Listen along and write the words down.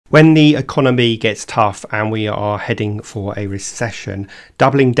When the economy gets tough and we are heading for a recession,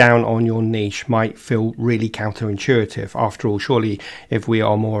 doubling down on your niche might feel really counterintuitive. After all, surely if we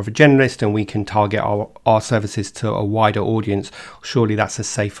are more of a generalist and we can target our services to a wider audience, surely that's a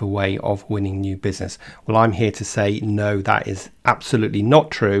safer way of winning new business. Well, I'm here to say no, that is absolutely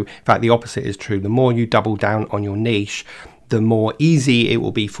not true. In fact, the opposite is true. The more you double down on your niche, the more easy it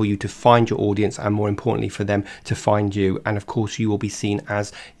will be for you to find your audience, and more importantly for them to find you. And of course you will be seen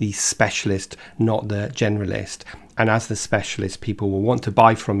as the specialist, not the generalist. And as the specialist, people will want to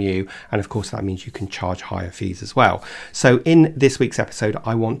buy from you, and of course that means you can charge higher fees as well. So in this week's episode,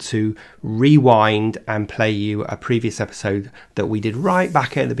 I want to rewind and play you a previous episode that we did right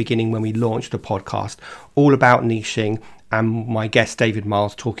back at the beginning when we launched the podcast, all about niching, and my guest David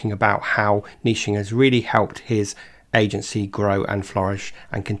Miles talking about how niching has really helped his agency grow and flourish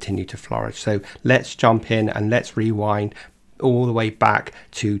and continue to flourish. So let's jump in and let's rewind all the way back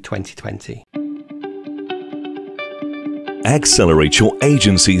to 2020. Accelerate your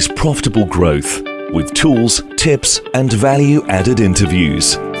agency's profitable growth with tools, tips, and value-added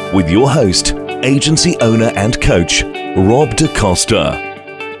interviews with your host, agency owner and coach, Rob DaCosta.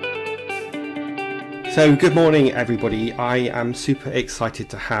 So good morning, everybody. I am super excited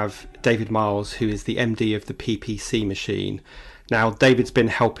to have David Miles, who is the MD of the PPC Machine. Now, David's been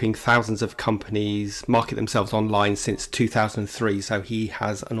helping thousands of companies market themselves online since 2003, so he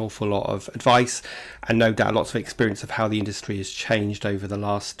has an awful lot of advice and no doubt lots of experience of how the industry has changed over the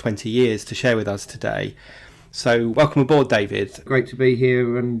last 20 years to share with us today. So welcome aboard, David. Great to be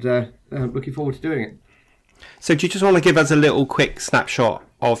here and looking forward to doing it. So do you just want to give us a little quick snapshot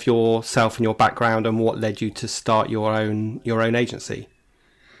of yourself and your background and what led you to start your own agency?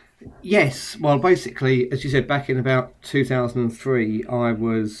 Yes, well, basically, as you said, back in about 2003,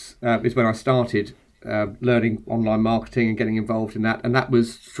 is when I started learning online marketing and getting involved in that. And that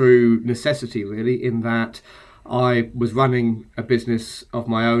was through necessity, really, in that I was running a business of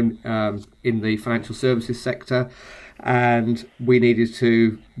my own in the financial services sector, and we needed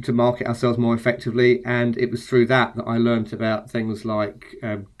to market ourselves more effectively. And it was through that I learned about things like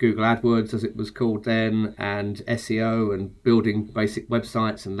Google AdWords, as it was called then, and SEO, and building basic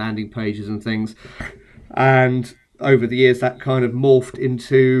websites and landing pages and things. And over the years, that kind of morphed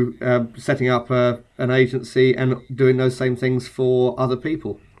into setting up an agency and doing those same things for other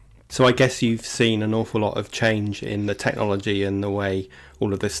people. So I guess you've seen an awful lot of change in the technology and the way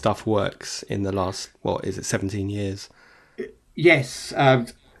all of this stuff works in the last, 17 years? Yes. I'm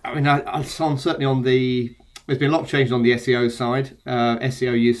certainly on there's been a lot of change on the SEO side.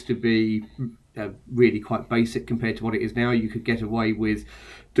 SEO used to be really quite basic compared to what it is now. You could get away with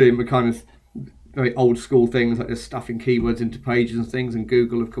doing the kind of very old school things like just stuffing keywords into pages and things, and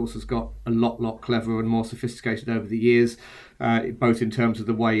Google of course has got a lot cleverer and more sophisticated over the years, both in terms of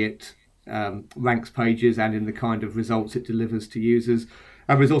the way it ranks pages and in the kind of results it delivers to users.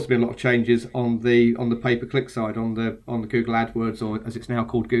 And there's also been a lot of changes on the pay-per-click side, on the Google AdWords, or as it's now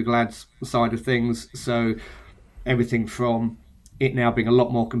called, Google Ads side of things. So everything from it now being a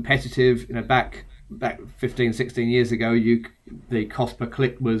lot more competitive. Back 15, 16 years ago, the cost per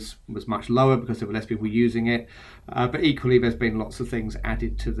click was much lower because there were less people using it. But equally, there's been lots of features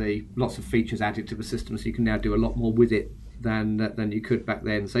added to the system, so you can now do a lot more with it than you could back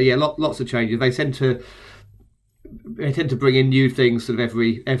then. So yeah, lots of changes. They tend to bring in new things sort of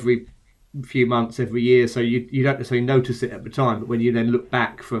every few months, every year. So you don't necessarily notice it at the time, but when you then look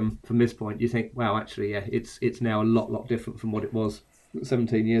back from this point, you think, wow, actually, yeah, it's now a lot different from what it was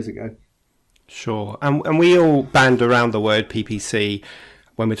 17 years ago. Sure. And we all band around the word PPC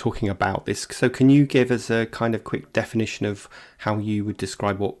when we're talking about this. So can you give us a kind of quick definition of how you would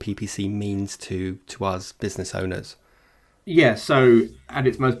describe what PPC means to us business owners? Yeah, so at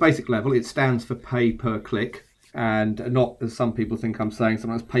its most basic level, it stands for pay per click, and not, as some people think I'm saying,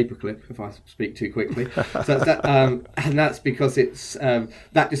 sometimes paperclip if I speak too quickly. So that, and that's because it's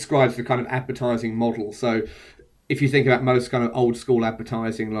that describes the kind of advertising model. So if you think about most kind of old school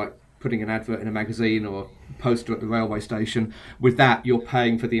advertising, like putting an advert in a magazine or a poster at the railway station, with that you're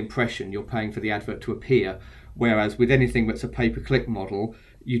paying for the impression, you're paying for the advert to appear. Whereas with anything that's a pay-per-click model,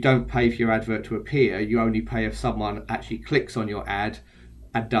 you don't pay for your advert to appear, you only pay if someone actually clicks on your ad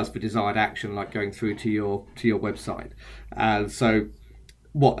and does the desired action, like going through to your website. So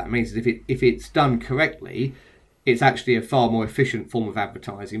what that means is if it's done correctly, it's actually a far more efficient form of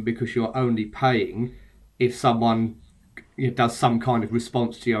advertising, because you're only paying if someone does some kind of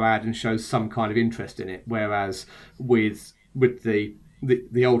response to your ad and shows some kind of interest in it. Whereas with the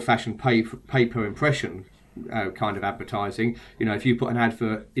old-fashioned pay per impression kind of advertising, if you put an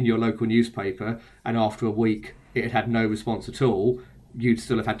advert in your local newspaper and after a week it had no response at all, you'd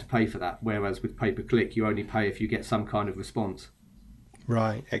still have had to pay for that. Whereas with pay-per-click, you only pay if you get some kind of response.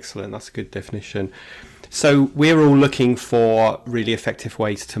 Right, excellent. That's a good definition. So we're all looking for really effective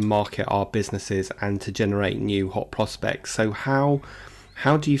ways to market our businesses and to generate new hot prospects. So how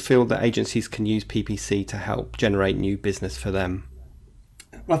do you feel that agencies can use PPC to help generate new business for them?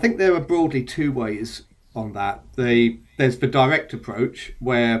 Well, I think there are broadly two ways on that. There's the direct approach,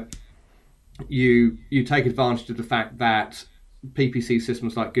 where you take advantage of the fact that PPC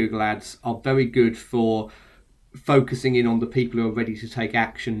systems like Google Ads are very good for focusing in on the people who are ready to take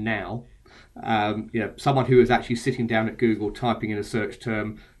action now. Someone who is actually sitting down at Google typing in a search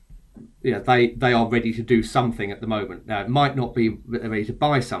term, they are ready to do something at the moment. Now, it might not be that they're ready to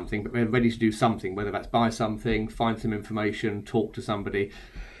buy something, but they're ready to do something, whether that's buy something, find some information, talk to somebody.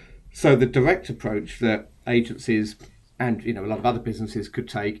 So the direct approach that agencies and a lot of other businesses could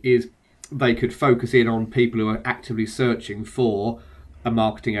take is they could focus in on people who are actively searching for a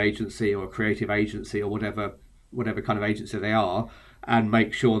marketing agency or a creative agency or whatever kind of agency they are, and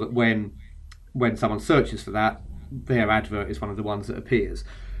make sure that when someone searches for that, their advert is one of the ones that appears.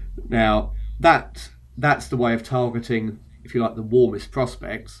 Now, that's the way of targeting, if you like, the warmest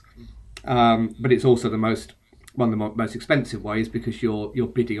prospects, but it's also one of the most expensive ways, because you're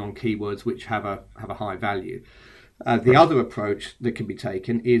bidding on keywords which have a high value. The other approach that can be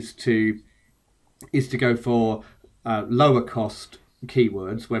taken is to go for lower cost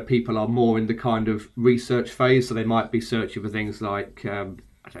keywords, where people are more in the kind of research phase. So they might be searching for things like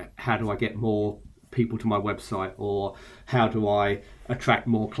how do I get more people to my website, or how do I attract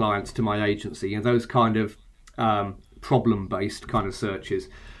more clients to my agency, those kind of problem-based kind of searches.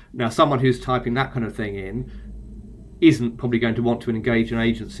 Now, someone who's typing that kind of thing in isn't probably going to want to engage an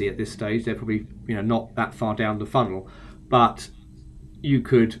agency at this stage. They're probably not that far down the funnel, but you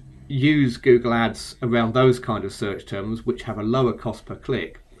could use Google Ads around those kind of search terms, which have a lower cost per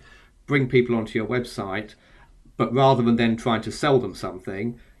click, bring people onto your website, but rather than then trying to sell them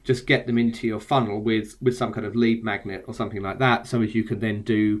something, just get them into your funnel with some kind of lead magnet or something like that, so as you can then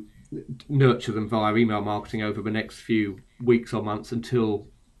nurture them via email marketing over the next few weeks or months until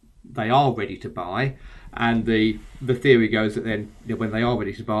they are ready to buy. And the theory goes that then when they are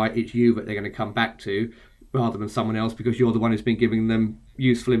ready to buy, it's you that they're going to come back to rather than someone else, because you're the one who's been giving them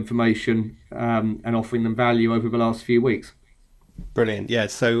useful information and offering them value over the last few weeks. Brilliant. Yeah,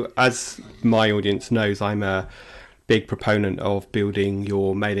 so as my audience knows, I'm a big proponent of building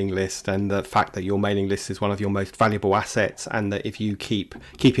your mailing list, and the fact that your mailing list is one of your most valuable assets, and that if you keep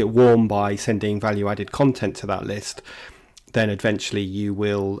it warm by sending value added content to that list, then eventually you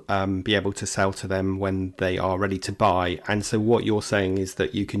will be able to sell to them when they are ready to buy. And so what you're saying is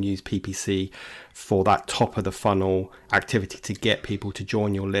that you can use PPC for that top of the funnel activity to get people to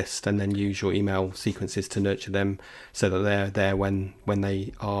join your list, and then use your email sequences to nurture them so that they're there when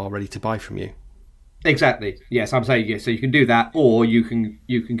they are ready to buy from you. Exactly. Yes, I'm saying yes. So you can do that, or you can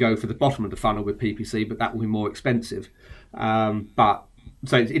go for the bottom of the funnel with PPC, but that will be more expensive. But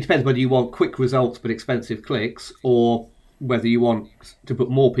so it depends whether you want quick results but expensive clicks, or whether you want to put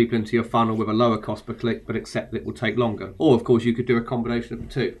more people into your funnel with a lower cost per click but accept that it will take longer. Or of course you could do a combination of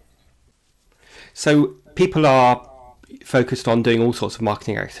the two. So people are focused on doing all sorts of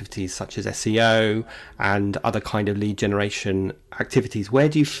marketing activities such as SEO and other kind of lead generation activities. Where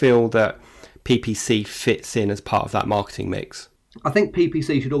do you feel that PPC fits in as part of that marketing mix? I think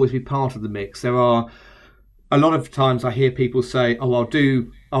PPC should always be part of the mix. There are a lot of times I hear people say, "Oh,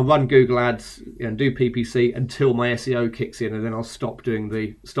 I'll run Google Ads and do PPC until my SEO kicks in, and then I'll stop doing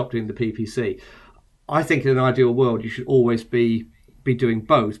the PPC." I think in an ideal world, you should always be doing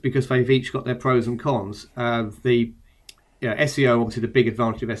both, because they've each got their pros and cons. SEO, obviously, the big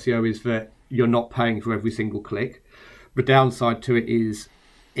advantage of SEO is that you're not paying for every single click. The downside to it is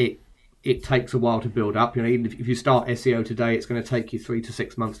it takes a while to build up. Even if you start SEO today, it's going to take you 3 to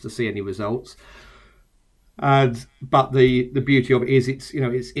 6 months to see any results. But the beauty of it is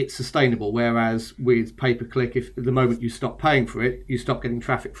it's sustainable. Whereas with pay-per-click, if the moment you stop paying for it, you stop getting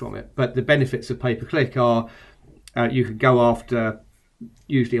traffic from it. But the benefits of pay-per-click are you can go after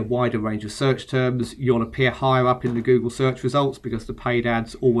usually a wider range of search terms. You'll appear higher up in the Google search results because the paid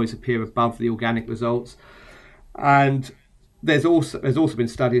ads always appear above the organic results. And there's also been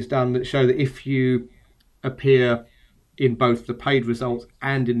studies done that show that if you appear in both the paid results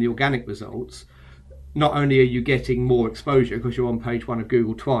and in the organic results, not only are you getting more exposure because you're on page 1 of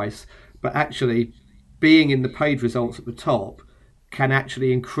Google twice, but actually being in the paid results at the top can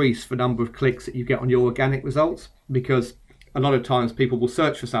actually increase the number of clicks that you get on your organic results, because a lot of times people will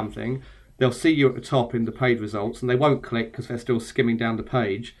search for something, they'll see you at the top in the paid results and they won't click because they're still skimming down the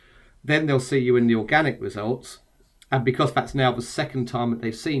page. Then they'll see you in the organic results And because that's now the second time that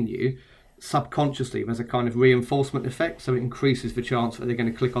they've seen you, subconsciously there's a kind of reinforcement effect, so it increases the chance that they're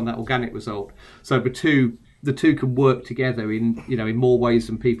going to click on that organic result. So the two can work together in more ways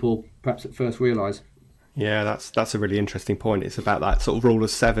than people perhaps at first realise. Yeah, that's a really interesting point. It's about that sort of rule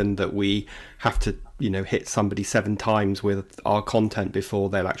of 7, that we have to, hit somebody 7 times with our content before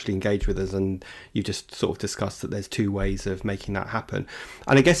they'll actually engage with us. And you just sort of discussed that there's 2 ways of making that happen.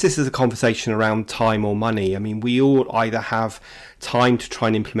 And I guess this is a conversation around time or money. I mean, we all either have time to try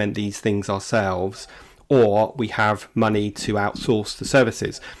and implement these things ourselves, or we have money to outsource the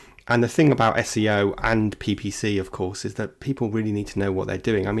services. And the thing about SEO and PPC, of course, is that people really need to know what they're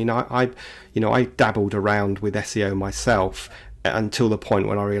doing. I mean, I dabbled around with SEO myself until the point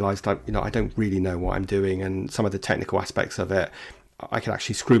when I realised I don't really know what I'm doing, and some of the technical aspects of it, I could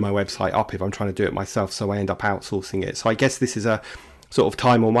actually screw my website up if I'm trying to do it myself. So I end up outsourcing it. So I guess this is a sort of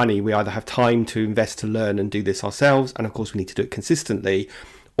time or money. We either have time to invest to learn and do this ourselves, and of course we need to do it consistently,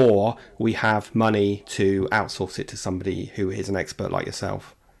 or we have money to outsource it to somebody who is an expert like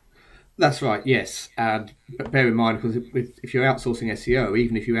yourself. That's right, yes. And bear in mind, because if you're outsourcing SEO,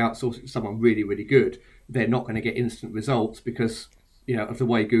 even if you outsource it to someone really, really good, they're not going to get instant results because, of the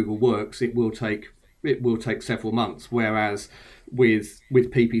way Google works, it will take several months. Whereas with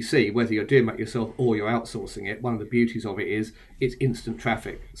PPC, whether you're doing that yourself or you're outsourcing it, one of the beauties of it is it's instant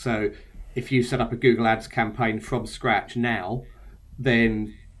traffic. So if you set up a Google Ads campaign from scratch now,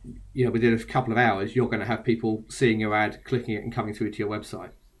 then within a couple of hours, you're going to have people seeing your ad, clicking it and coming through to your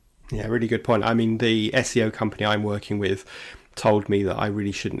website. Yeah, really good point. I mean, the SEO company I'm working with told me that I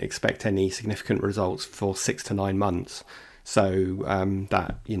really shouldn't expect any significant results for 6 to 9 months. So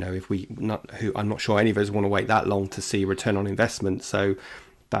that, I'm not sure any of us want to wait that long to see return on investment. So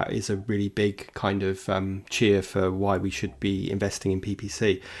that is a really big kind of cheer for why we should be investing in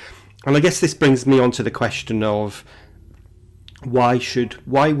PPC. And I guess this brings me on to the question of why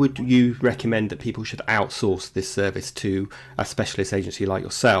would you recommend that people should outsource this service to a specialist agency like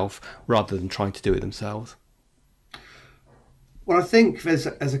yourself rather than trying to do it themselves? Well, I think there's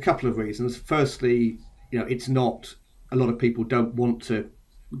a couple of reasons. Firstly, it's not, a lot of people don't want to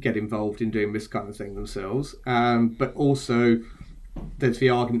get involved in doing this kind of thing themselves. But also there's the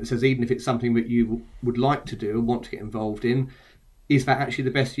argument that says even if it's something that you would like to do and want to get involved in, is that actually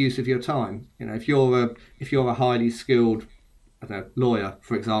the best use of your time? If you're a highly skilled lawyer,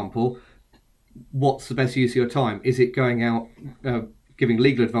 for example, what's the best use of your time? Is it going out giving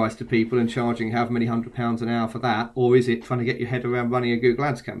legal advice to people and charging however many £100 an hour for that, or is it trying to get your head around running a Google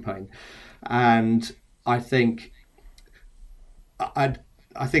Ads campaign? And I think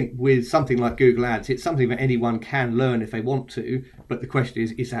with something like Google Ads, it's something that anyone can learn if they want to, but the question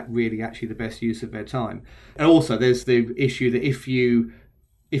is that really actually the best use of their time? And also there's the issue that if you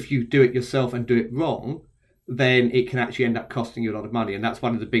do it yourself and do it wrong, then it can actually end up costing you a lot of money. And that's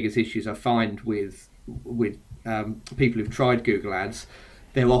one of the biggest issues I find with people who've tried Google Ads.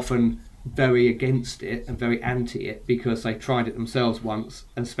 They're often very against it and very anti it because they tried it themselves once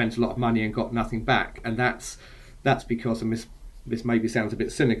and spent a lot of money and got nothing back. And that's because, and this maybe sounds a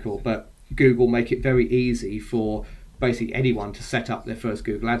bit cynical, but Google make it very easy for basically anyone to set up their first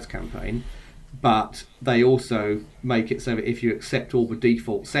Google Ads campaign. But they also make it so that if you accept all the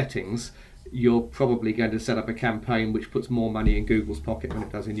default settings, you're probably going to set up a campaign which puts more money in Google's pocket than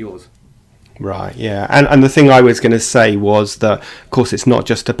it does in yours. Right, yeah. And the thing I was going to say was that, of course, it's not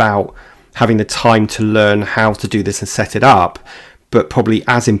just about having the time to learn how to do this and set it up, but probably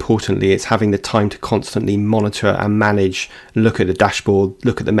as importantly, it's having the time to constantly monitor and manage, look at the dashboard,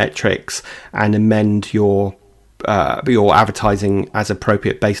 look at the metrics, and amend your advertising as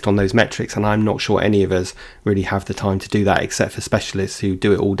appropriate based on those metrics. And I'm not sure any of us really have the time to do that, except for specialists who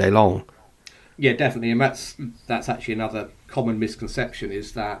do it all day long. Yeah, definitely. And that's actually another common misconception,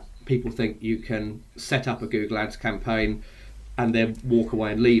 is that people think you can set up a Google Ads campaign and then walk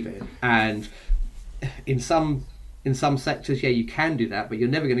away and leave it. And in some sectors, yeah, you can do that, but you're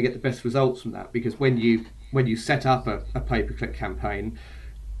never going to get the best results from that, because when you set up a pay-per-click campaign,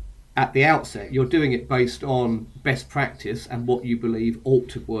 at the outset, you're doing it based on best practice and what you believe ought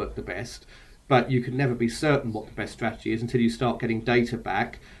to work the best. But you can never be certain what the best strategy is until you start getting data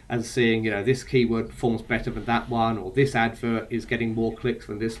back and seeing, this keyword performs better than that one, or this advert is getting more clicks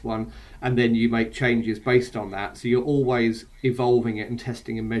than this one, and then you make changes based on that. So you're always evolving it and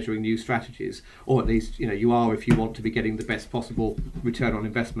testing and measuring new strategies, or at least you are, if you want to be getting the best possible return on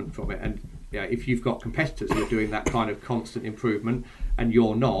investment from it. And if you've got competitors who are doing that kind of constant improvement and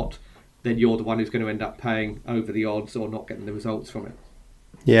you're not, then you're the one who's going to end up paying over the odds or not getting the results from it.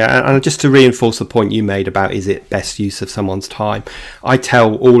 Yeah, and just to reinforce the point you made about is it best use of someone's time, I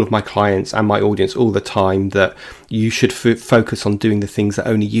tell all of my clients and my audience all the time that you should focus on doing the things that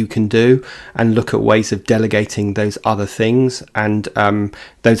only you can do and look at ways of delegating those other things. And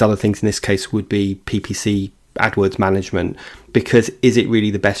those other things in this case would be PPC AdWords management, because is it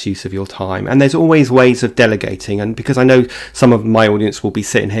really the best use of your time? And there's always ways of delegating, and because I know some of my audience will be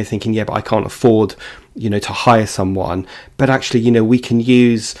sitting here thinking, yeah, but I can't afford to hire someone. But actually, we can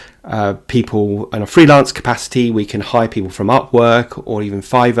use people in a freelance capacity. We can hire people from Upwork or even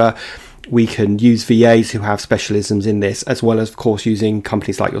Fiverr. We can use VAs who have specialisms in this, as well as, of course, using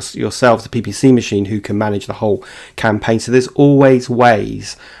companies like yourselves, the PPC Machine, who can manage the whole campaign. So there's always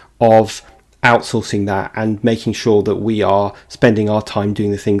ways of outsourcing that and making sure that we are spending our time doing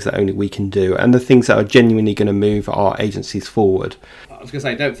the things that only we can do, and the things that are genuinely going to move our agencies forward. I was going to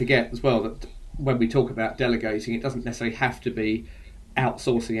say, don't forget as well that when we talk about delegating, it doesn't necessarily have to be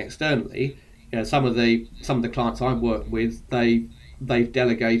outsourcing externally. Some of the clients I've worked with, they've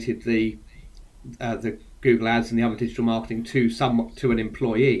delegated the Google Ads and the other digital marketing to an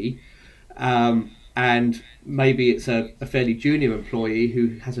employee, and maybe it's a fairly junior employee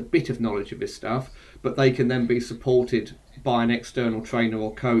who has a bit of knowledge of this stuff, but they can then be supported by an external trainer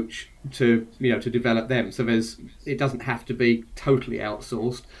or coach to develop them. So it doesn't have to be totally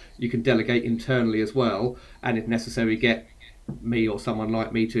outsourced. You can delegate internally as well, and if necessary, get me or someone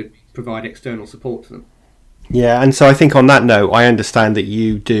like me to provide external support to them. Yeah, and so I think on that note, I understand that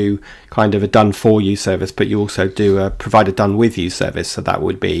you do kind of a done for you service, but you also do a provide a done with you service. So that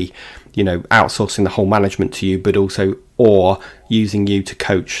would be, outsourcing the whole management to you, but also or using you to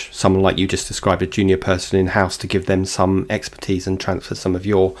coach someone like you just described, a junior person in house, to give them some expertise and transfer some of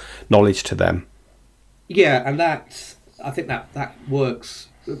your knowledge to them. Yeah, and I think that works.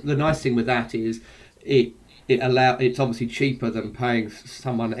 The nice thing with that is it's obviously cheaper than paying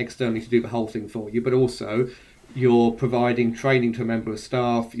someone externally to do the whole thing for you, but also you're providing training to a member of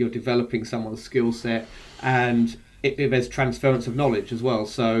staff, you're developing someone's skill set, and there's transference of knowledge as well.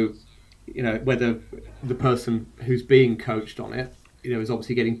 So whether the person who's being coached on it is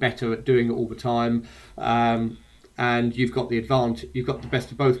obviously getting better at doing it all the time, and you've got the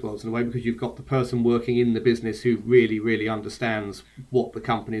best of both worlds in a way, because you've got the person working in the business who really, really understands what the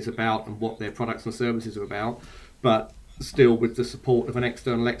company is about and what their products and services are about, but still with the support of an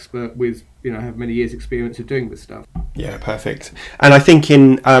external expert with have many years experience of doing this stuff. Yeah, perfect. And I think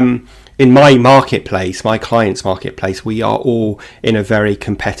in my marketplace, my client's marketplace, we are all in a very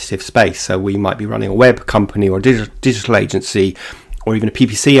competitive space. So we might be running a web company or a digital agency, or even a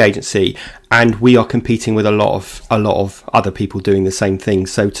PPC agency, and we are competing with a lot of other people doing the same thing.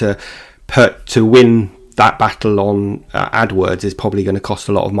 So to win that battle on AdWords is probably going to cost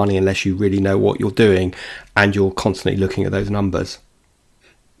a lot of money unless you really know what you're doing and you're constantly looking at those numbers.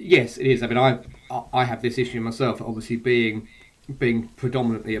 Yes, it is. I mean, I have this issue myself. Obviously, being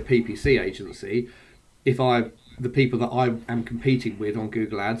predominantly a PPC agency, the people that I am competing with on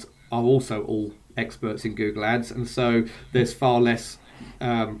Google Ads are also all experts in Google Ads, and so there's far less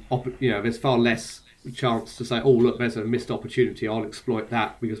chance to say, oh look, there's a missed opportunity, I'll exploit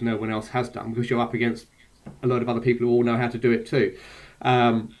that because no one else has done, because you're up against a load of other people who all know how to do it too.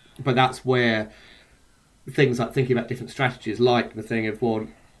 But that's where things like thinking about different strategies, like the thing of, well,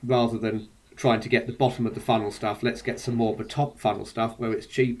 rather than trying to get the bottom of the funnel stuff, let's get some more of the top funnel stuff where it's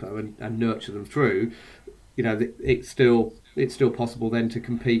cheaper and nurture them through. It's still possible then to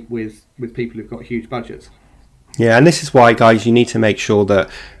compete with people who've got huge budgets. Yeah, and this is why, guys, you need to make sure that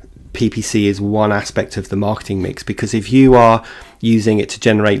PPC is one aspect of the marketing mix, because if you are using it to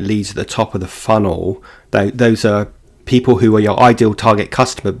generate leads at the top of the funnel, those are people who are your ideal target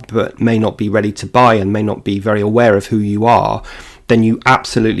customer but may not be ready to buy and may not be very aware of who you are, then you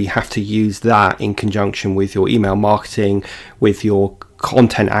absolutely have to use that in conjunction with your email marketing, with your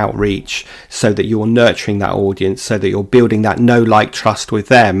content outreach, so that you're nurturing that audience, so that you're building that know, like, trust with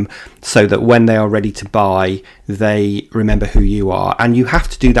them, so that when they are ready to buy, they remember who you are. And you have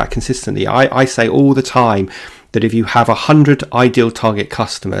to do that consistently. I say all the time that if you have 100 ideal target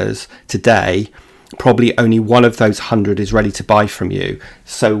customers today, probably only one of those 100 is ready to buy from you.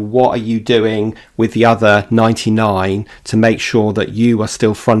 So what are you doing with the other 99 to make sure that you are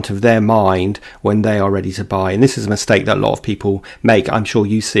still front of their mind when they are ready to buy? And this is a mistake that a lot of people make. I'm sure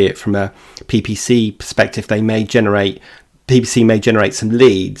you see it from a PPC perspective. PPC may generate some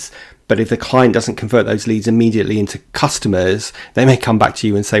leads, but if the client doesn't convert those leads immediately into customers, they may come back to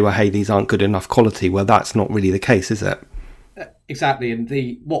you and say, well, hey, these aren't good enough quality. Well, that's not really the case, is it? Exactly. And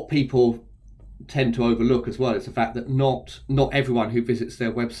what people tend to overlook as well is the fact that not everyone who visits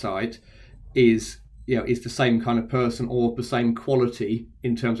their website is is the same kind of person or the same quality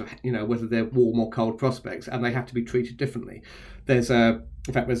in terms of whether they're warm or cold prospects, and they have to be treated differently. There's an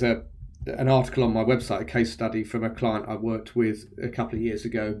article on my website, a case study from a client I worked with a couple of years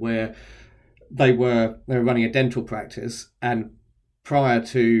ago, where they were running a dental practice, and prior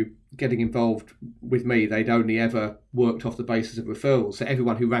to getting involved with me, they'd only ever worked off the basis of referrals. So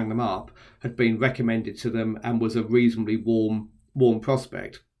everyone who rang them up had been recommended to them and was a reasonably warm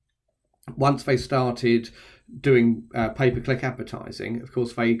prospect. Once they started doing pay-per-click advertising, of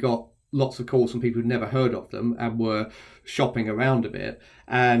course, they got lots of calls from people who'd never heard of them and were shopping around a bit.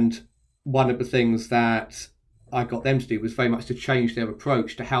 And one of the things that I got them to do was very much to change their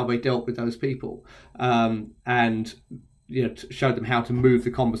approach to how they dealt with those people, and to show them how to move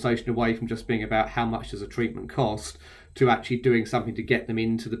the conversation away from just being about how much does a treatment cost to actually doing something to get them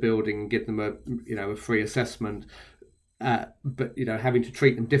into the building and give them a free assessment. But having to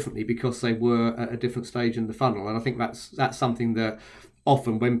treat them differently because they were at a different stage in the funnel. And I think that's something that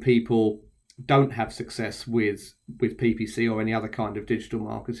often when people don't have success with PPC or any other kind of digital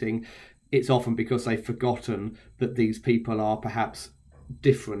marketing, it's often because they've forgotten that these people are perhaps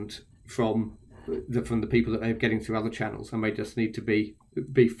different from the people that they're getting through other channels, and they just need to be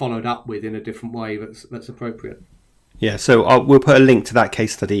followed up with in a different way that's appropriate. Yeah, so we'll put a link to that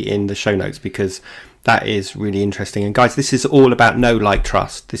case study in the show notes, because that is really interesting. And guys, this is all about know, like,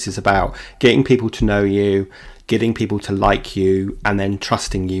 trust. This is about getting people to know you, getting people to like you, and then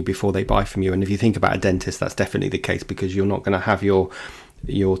trusting you before they buy from you. And if you think about a dentist, that's definitely the case, because you're not going to have your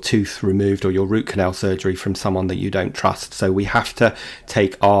tooth removed or your root canal surgery from someone that you don't trust. So we have to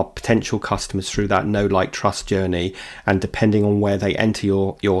take our potential customers through that know, like, trust journey, and depending on where they enter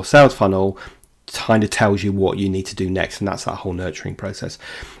your sales funnel, kind of tells you what you need to do next, and that's that whole nurturing process.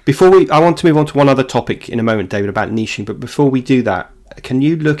 I want to move on to one other topic in a moment, David, about niching, but before we do that, can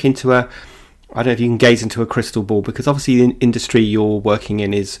you look into I don't know if you can gaze into a crystal ball, because obviously the industry you're working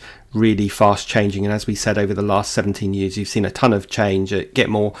in is really fast changing, and as we said, over the last 17 years you've seen a ton of change, get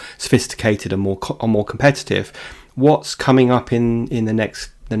more sophisticated and more competitive. What's coming up in the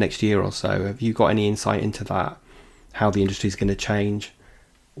next year or so? Have you got any insight into that, how the industry is going to change?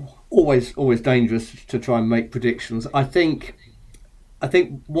 Always dangerous to try and make predictions. I think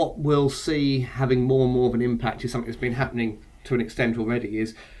what we'll see having more and more of an impact is something that's been happening to an extent already,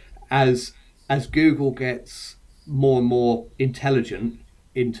 is as Google gets more and more intelligent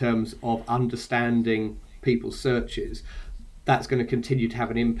in terms of understanding people's searches, that's going to continue to have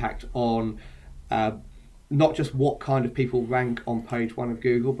an impact on not just what kind of people rank on page one of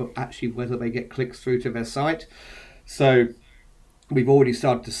Google, but actually whether they get clicks through to their site. So we've already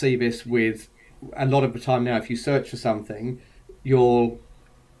started to see this with a lot of the time now. If you search for something, you'll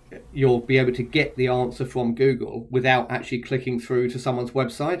be able to get the answer from Google without actually clicking through to someone's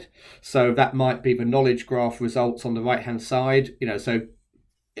website. So that might be the knowledge graph results on the right hand side. So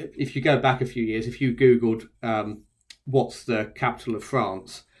if you go back a few years, if you Googled what's the capital of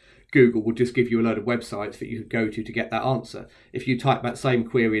France, Google would just give you a load of websites that you could go to get that answer. If you type that same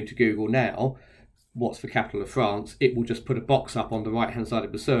query into Google now, what's the capital of France, it will just put a box up on the right hand side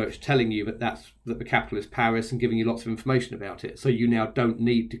of the search telling you that the capital is Paris and giving you lots of information about it. So you now don't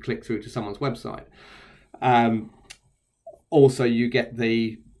need to click through to someone's website. Also, you get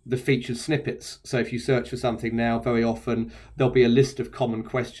the featured snippets. So if you search for something now, very often there'll be a list of common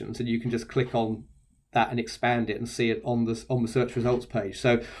questions, and you can just click on that and expand it and see it on the search results page.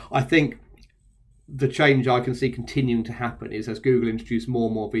 So I think the change I can see continuing to happen is as Google introduce more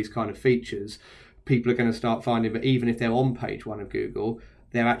and more of these kind of features, people are going to start finding that even if they're on page one of Google,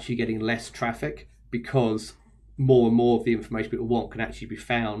 they're actually getting less traffic, because more and more of the information people want can actually be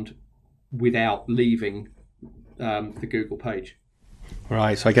found without leaving the Google page.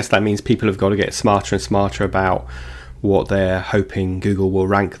 Right, so I guess that means people have got to get smarter and smarter about what they're hoping Google will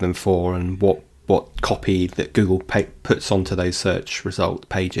rank them for, and what copy that Google puts onto those search result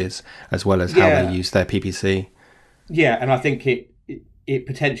pages, as well as how they use their PPC. Yeah, and I think it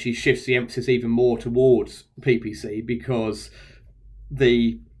potentially shifts the emphasis even more towards PPC, because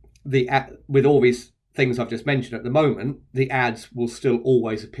with all these things I've just mentioned at the moment, the ads will still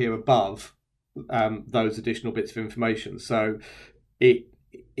always appear above those additional bits of information. So it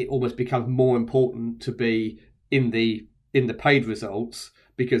almost becomes more important to be in the paid results,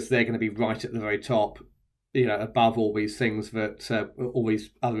 because they're going to be right at the very top, above all these things that all these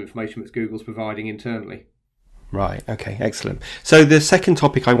other information that Google's providing internally. Right, okay, excellent. So the second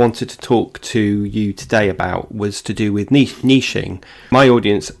topic I wanted to talk to you today about was to do with niching. My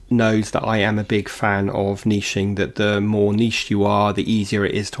audience knows that I am a big fan of niching, that the more niche you are, the easier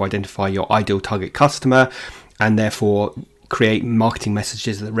it is to identify your ideal target customer, and therefore create marketing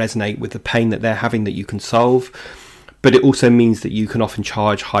messages that resonate with the pain that they're having that you can solve. But it also means that you can often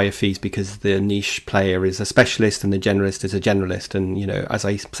charge higher fees because the niche player is a specialist and the generalist is a generalist. And, you know, as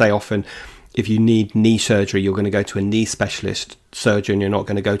I say often, if you need knee surgery, you're going to go to a knee specialist surgeon. You're not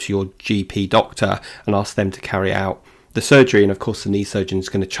going to go to your GP doctor and ask them to carry out the surgery. And of course, the knee surgeon is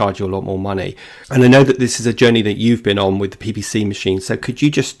going to charge you a lot more money. And I know that this is a journey that you've been on with the PPC machine. So could you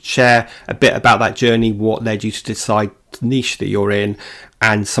just share a bit about that journey, what led you to decide the niche that you're in,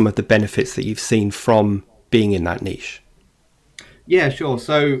 and some of the benefits that you've seen from being in that niche? Yeah, sure.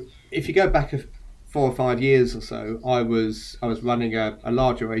 So if you go back 4 or 5 years or so, I was running a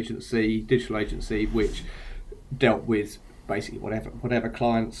larger agency, digital agency, which dealt with basically whatever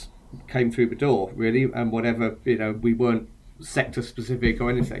clients came through the door, really, and whatever, you know, we weren't sector specific or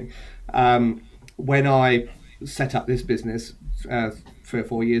anything. When I set up this business 3 or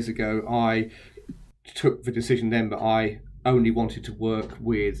 4 years ago, I took the decision then that I only wanted to work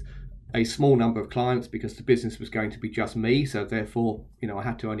with a small number of clients because the business was going to be just me. So therefore, you know, I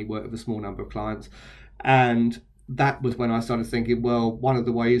had to only work with a small number of clients. And that was when I started thinking, well, one of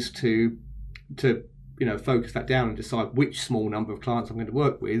the ways to you know, focus that down and decide which small number of clients I'm going to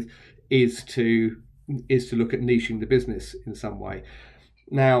work with is to look at niching the business in some way.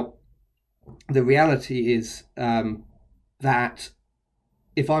 Now, the reality is that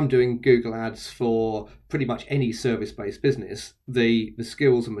if I'm doing Google ads for pretty much any service-based business, the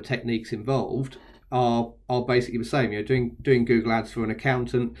skills and the techniques involved are basically the same. You know, doing Google ads for an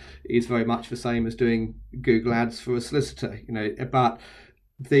accountant is very much the same as doing Google ads for a solicitor. You know, but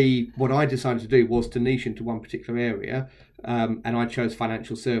what I decided to do was to niche into one particular area, and I chose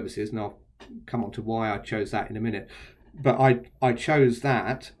financial services, and I'll come on to why I chose that in a minute. But I chose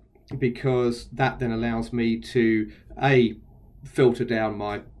that because that then allows me to filter down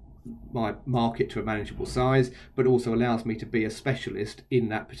my market to a manageable size, but also allows me to be a specialist in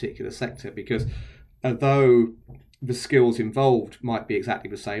that particular sector, because although the skills involved might be exactly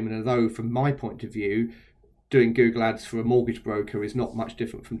the same, and although from my point of view doing Google ads for a mortgage broker is not much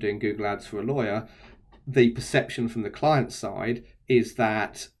different from doing Google ads for a lawyer, the perception from the client side is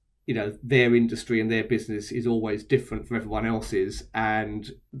that, you know, their industry and their business is always different from everyone else's,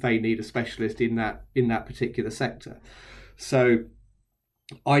 and they need a specialist in that particular sector. So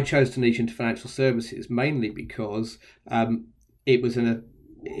I chose to niche into financial services mainly because it was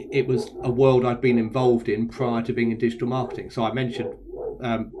a world I'd been involved in prior to being in digital marketing. So I mentioned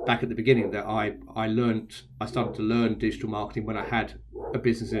back at the beginning that I started to learn digital marketing when I had a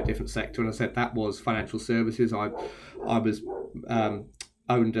business in a different sector, and I said that was financial services. I was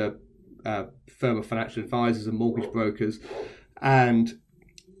owned a firm of financial advisors and mortgage brokers, and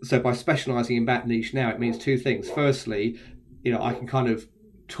so by specialising in that niche now, it means two things. Firstly, you know, I can kind of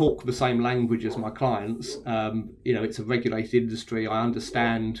talk the same language as my clients. You know, it's a regulated industry. I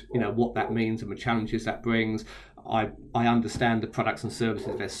understand, you know, what that means and the challenges that brings. I understand the products and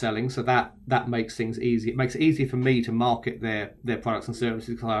services they're selling, so that makes things easy. It makes it easier for me to market their products and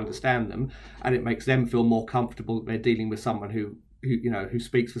services because I understand them, and it makes them feel more comfortable that they're dealing with someone who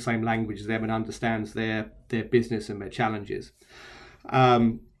speaks the same language as them and understands their business and their challenges.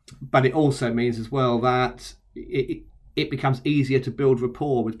 But it also means as well that it becomes easier to build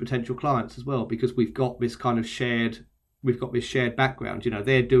rapport with potential clients as well, because we've got this shared background. You know,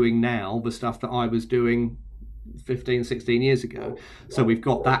 they're doing now the stuff that I was doing 15, 16 years ago. So we've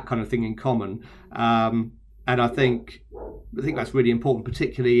got that kind of thing in common. And I think that's really important,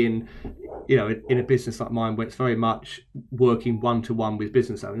 particularly in a business like mine where it's very much working one-to-one with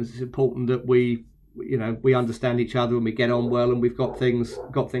business owners. It's important that we understand each other and we get on well and we've got things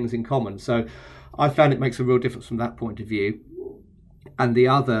in common. So I found it makes a real difference from that point of view. And the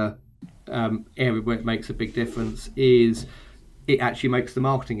other area where it makes a big difference is it actually makes the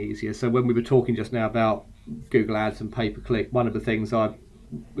marketing easier. So when we were talking just now about Google ads and pay-per-click, one of the things I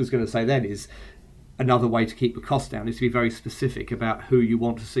was going to say then is another way to keep the cost down is to be very specific about who you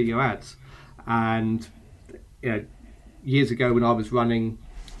want to see your ads. And years ago when I was running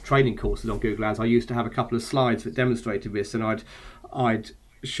training courses on Google ads, I used to have a couple of slides that demonstrated this, and I'd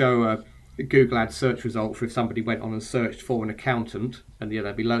show a Google Ads search result for if somebody went on and searched for an accountant, and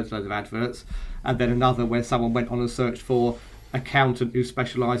there'd be loads of adverts, and then another where someone went on and searched for accountant who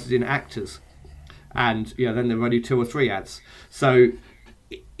specialises in actors, and then there were only 2 or 3 ads. So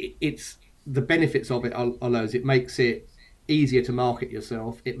it's the benefits of it are loads. It makes it easier to market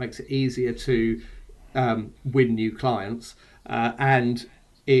yourself. It makes it easier to win new clients, and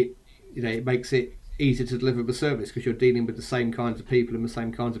it makes it easier to deliver the service because you're dealing with the same kinds of people and the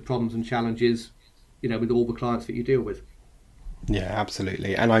same kinds of problems and challenges, with all the clients that you deal with. Yeah,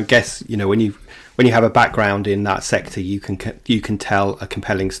 absolutely. And I guess, you know, when you have a background in that sector, you can tell a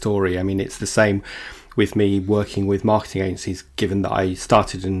compelling story. I mean, it's the same with me working with marketing agencies, given that I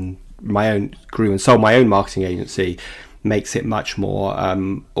started in grew and sold my own marketing agency, makes it much more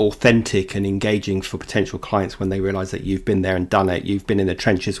authentic and engaging for potential clients when they realize that you've been there and done it. You've been in the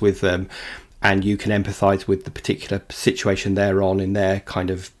trenches with them, and you can empathize with the particular situation they're on in their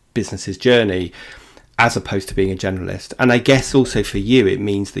kind of business's journey, as opposed to being a generalist. And I guess also for you, it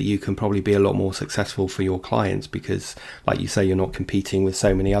means that you can probably be a lot more successful for your clients because, like you say, you're not competing with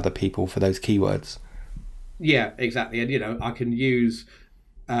so many other people for those keywords. Yeah, exactly. And, you know, I can use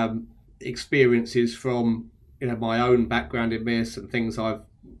experiences from, you know, my own background in this and things I've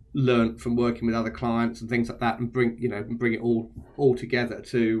learned from working with other clients and things like that, and bring it all together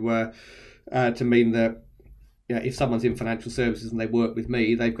to mean that, you know, if someone's in financial services and they work with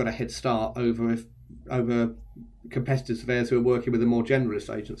me, they've got a head start over competitors of theirs who are working with a more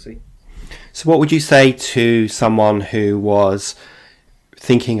generalist agency. So what would you say to someone who was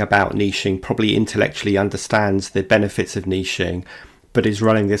thinking about niching, probably intellectually understands the benefits of niching, but is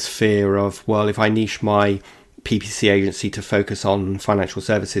running this fear of, well, if I niche my PPC agency to focus on financial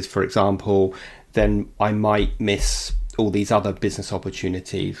services, for example, then I might miss all these other business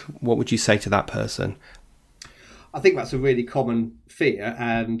opportunities? What would you say to that person? I think that's a really common fear,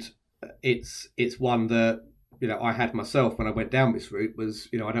 and it's one that, you know, I had myself when I went down this route. Was,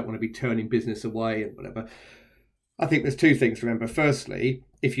 you know, I don't want to be turning business away and whatever. I think there's two things to remember. Firstly,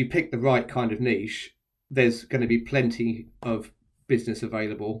 if you pick the right kind of niche, there's going to be plenty of business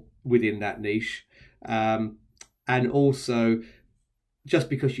available within that niche. And also, just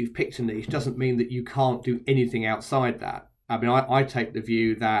because you've picked a niche doesn't mean that you can't do anything outside that. I mean, I take the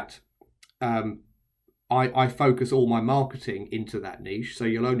view that I focus all my marketing into that niche. So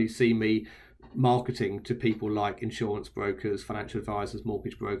you'll only see me marketing to people like insurance brokers, financial advisors,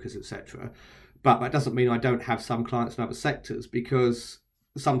 mortgage brokers, etc. But that doesn't mean I don't have some clients in other sectors, because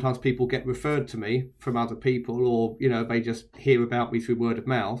sometimes people get referred to me from other people, or, you know, they just hear about me through word of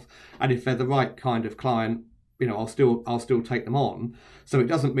mouth. And if they're the right kind of client, you know, I'll still take them on. So it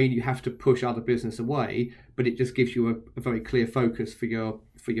doesn't mean you have to push other business away, but it just gives you a very clear focus for your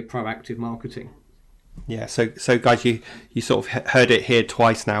proactive marketing. Yeah, so guys, you sort of heard it here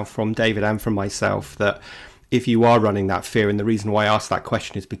twice now from David and from myself, that if you are running that fear, and the reason why I ask that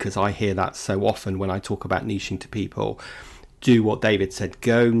question is because I hear that so often when I talk about niching to people, do what David said,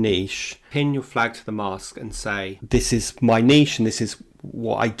 go niche, pin your flag to the mast and say, this is my niche and this is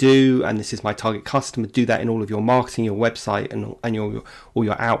what I do and this is my target customer. Do that in all of your marketing, your website and all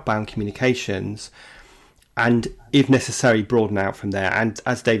your outbound communications. And if necessary, broaden out from there. And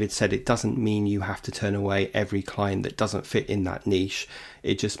as David said, it doesn't mean you have to turn away every client that doesn't fit in that niche.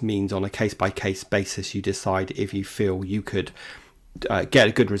 It just means on a case-by-case basis, you decide if you feel you could get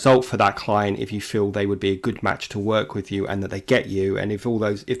a good result for that client, if you feel they would be a good match to work with you and that they get you. And if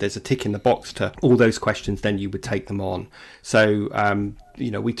there's a tick in the box to all those questions, then you would take them on. So, you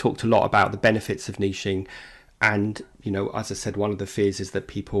know, we talked a lot about the benefits of niching. And, you know, as I said, one of the fears is that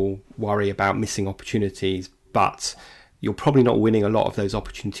people worry about missing opportunities, but you're probably not winning a lot of those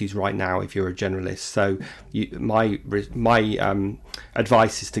opportunities right now if you're a generalist. So my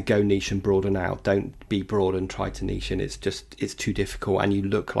advice is to go niche and broaden out. Don't be broad and try to niche, and it's too difficult, and you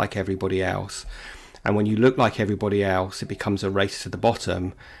look like everybody else. And when you look like everybody else, it becomes a race to the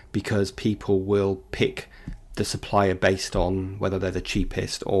bottom, because people will pick the supplier based on whether they're the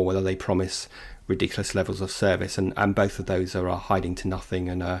cheapest or whether they promise ridiculous levels of service, and both of those are hiding to nothing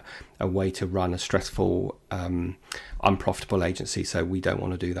and a way to run a stressful, unprofitable agency. So we don't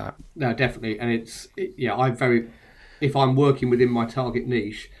want to do that. No, definitely. And if I'm working within my target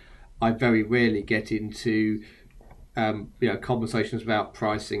niche, I very rarely get into conversations about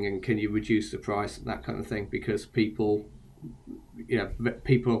pricing and can you reduce the price and that kind of thing, because people, if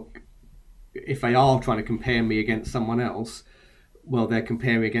they are trying to compare me against someone else, well, they're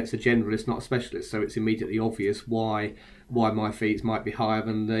comparing against a generalist, not a specialist. So it's immediately obvious why my fees might be higher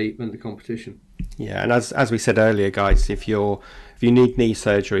than the competition. Yeah, and as we said earlier, guys, if you need knee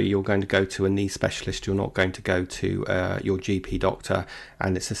surgery, you're going to go to a knee specialist. You're not going to go to your GP doctor.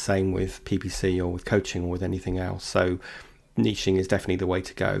 And it's the same with PPC or with coaching or with anything else. So niching is definitely the way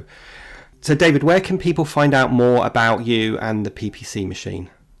to go. So David, where can people find out more about you and the PPC machine?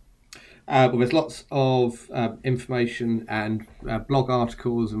 Well, there's lots of information and blog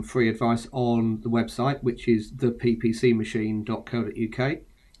articles and free advice on the website, which is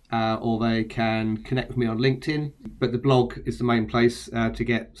theppcmachine.co.uk, or they can connect with me on LinkedIn. But the blog is the main place to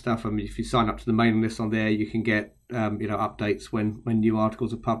get stuff. I mean, if you sign up to the mailing list on there, you can get updates when new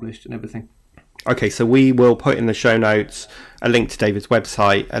articles are published and everything. Okay, so we will put in the show notes a link to David's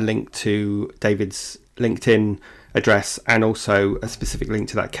website, a link to David's LinkedIn address, and also a specific link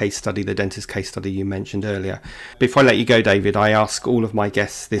to that case study, the dentist case study you mentioned earlier. Before I let you go, David, I ask all of my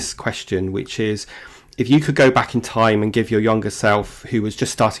guests this question, which is, if you could go back in time and give your younger self, who was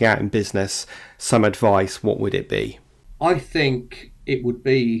just starting out in business, some advice, what would it be? I think it would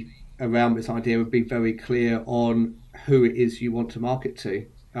be around this idea of being very clear on who it is you want to market to.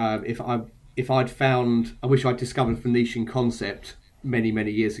 If I'd found, I wish I'd discovered the niching concept many,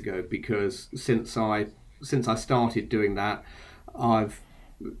 many years ago, because since I started doing that,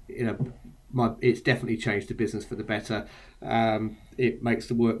 it's definitely changed the business for the better. It makes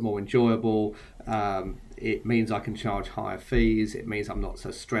the work more enjoyable. It means I can charge higher fees. It means I'm not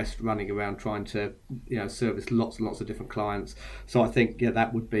so stressed running around trying to, service lots and lots of different clients. So I think,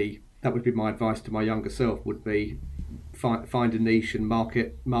 that would be my advice to my younger self, would be find a niche and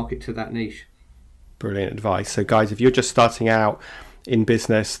market to that niche. Brilliant advice. So guys, if you're just starting out in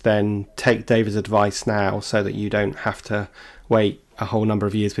business, then take David's advice now so that you don't have to wait a whole number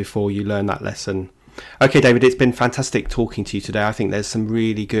of years before you learn that lesson. Okay, David, it's been fantastic talking to you today. I think there's some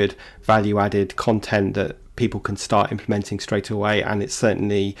really good value-added content that people can start implementing straight away, and it's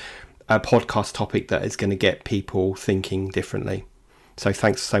certainly a podcast topic that is going to get people thinking differently. So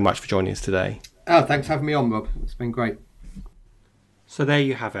thanks so much for joining us today. Oh, thanks for having me on, Rob. It's been great. So there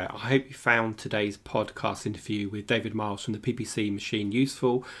you have it. I hope you found today's podcast interview with David Miles from the PPC Machine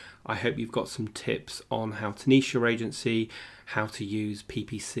useful. I hope you've got some tips on how to niche your agency, how to use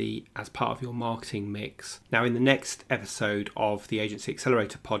PPC as part of your marketing mix. Now, in the next episode of the Agency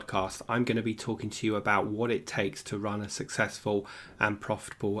Accelerator podcast, I'm going to be talking to you about what it takes to run a successful and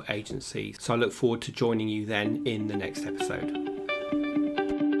profitable agency. So I look forward to joining you then in the next episode.